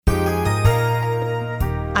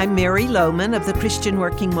I'm Mary Lohman of the Christian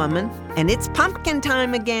Working Woman, and it's pumpkin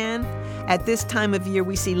time again. At this time of year,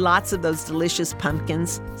 we see lots of those delicious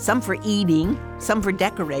pumpkins, some for eating, some for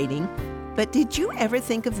decorating. But did you ever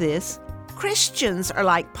think of this? Christians are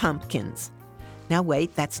like pumpkins. Now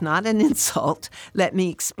wait, that's not an insult. Let me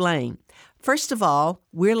explain. First of all,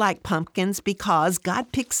 we're like pumpkins because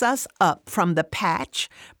God picks us up from the patch,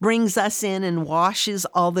 brings us in, and washes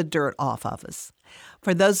all the dirt off of us.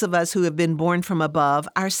 For those of us who have been born from above,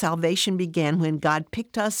 our salvation began when God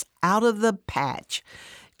picked us out of the patch.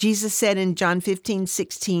 Jesus said in John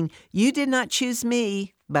 15:16, "You did not choose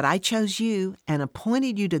me, but I chose you and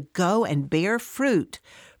appointed you to go and bear fruit,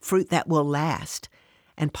 fruit that will last."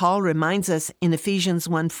 And Paul reminds us in Ephesians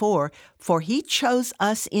 1:4, "For he chose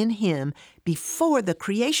us in him before the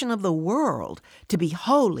creation of the world to be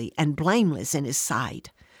holy and blameless in his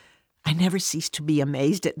sight." I never cease to be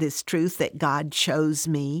amazed at this truth that God chose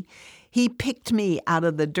me. He picked me out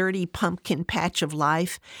of the dirty pumpkin patch of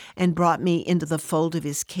life and brought me into the fold of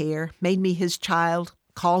his care, made me his child,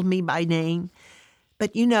 called me by name.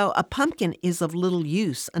 But you know, a pumpkin is of little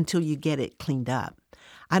use until you get it cleaned up.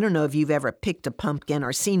 I don't know if you've ever picked a pumpkin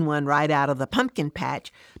or seen one right out of the pumpkin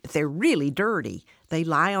patch, but they're really dirty. They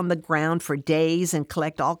lie on the ground for days and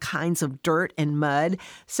collect all kinds of dirt and mud.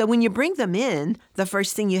 So when you bring them in, the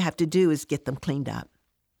first thing you have to do is get them cleaned up.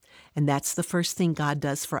 And that's the first thing God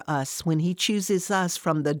does for us when he chooses us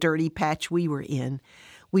from the dirty patch we were in.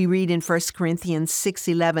 We read in 1 Corinthians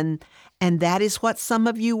 6:11, "And that is what some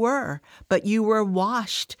of you were, but you were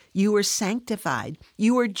washed, you were sanctified,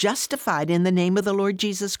 you were justified in the name of the Lord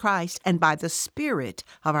Jesus Christ and by the Spirit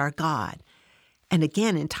of our God." And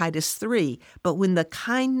again in Titus 3, "But when the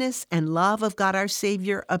kindness and love of God our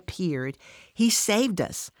Savior appeared, he saved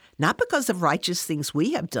us, not because of righteous things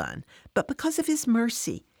we have done, but because of his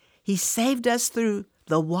mercy. He saved us through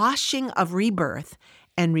the washing of rebirth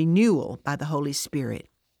and renewal by the Holy Spirit."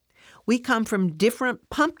 We come from different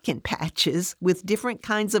pumpkin patches with different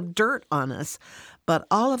kinds of dirt on us, but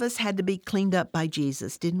all of us had to be cleaned up by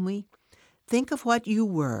Jesus, didn't we? Think of what you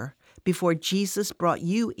were before Jesus brought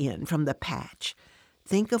you in from the patch.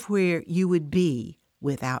 Think of where you would be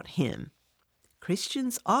without him.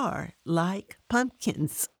 Christians are like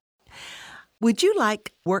pumpkins. Would you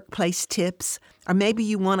like workplace tips? Or maybe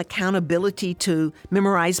you want accountability to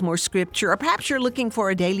memorize more scripture, or perhaps you're looking for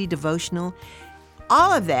a daily devotional?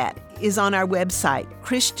 All of that is on our website,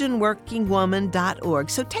 christianworkingwoman.org.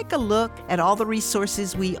 So take a look at all the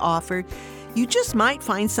resources we offer. You just might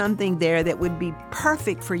find something there that would be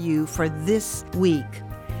perfect for you for this week.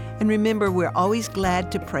 And remember, we're always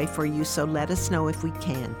glad to pray for you, so let us know if we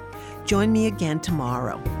can. Join me again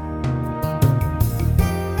tomorrow.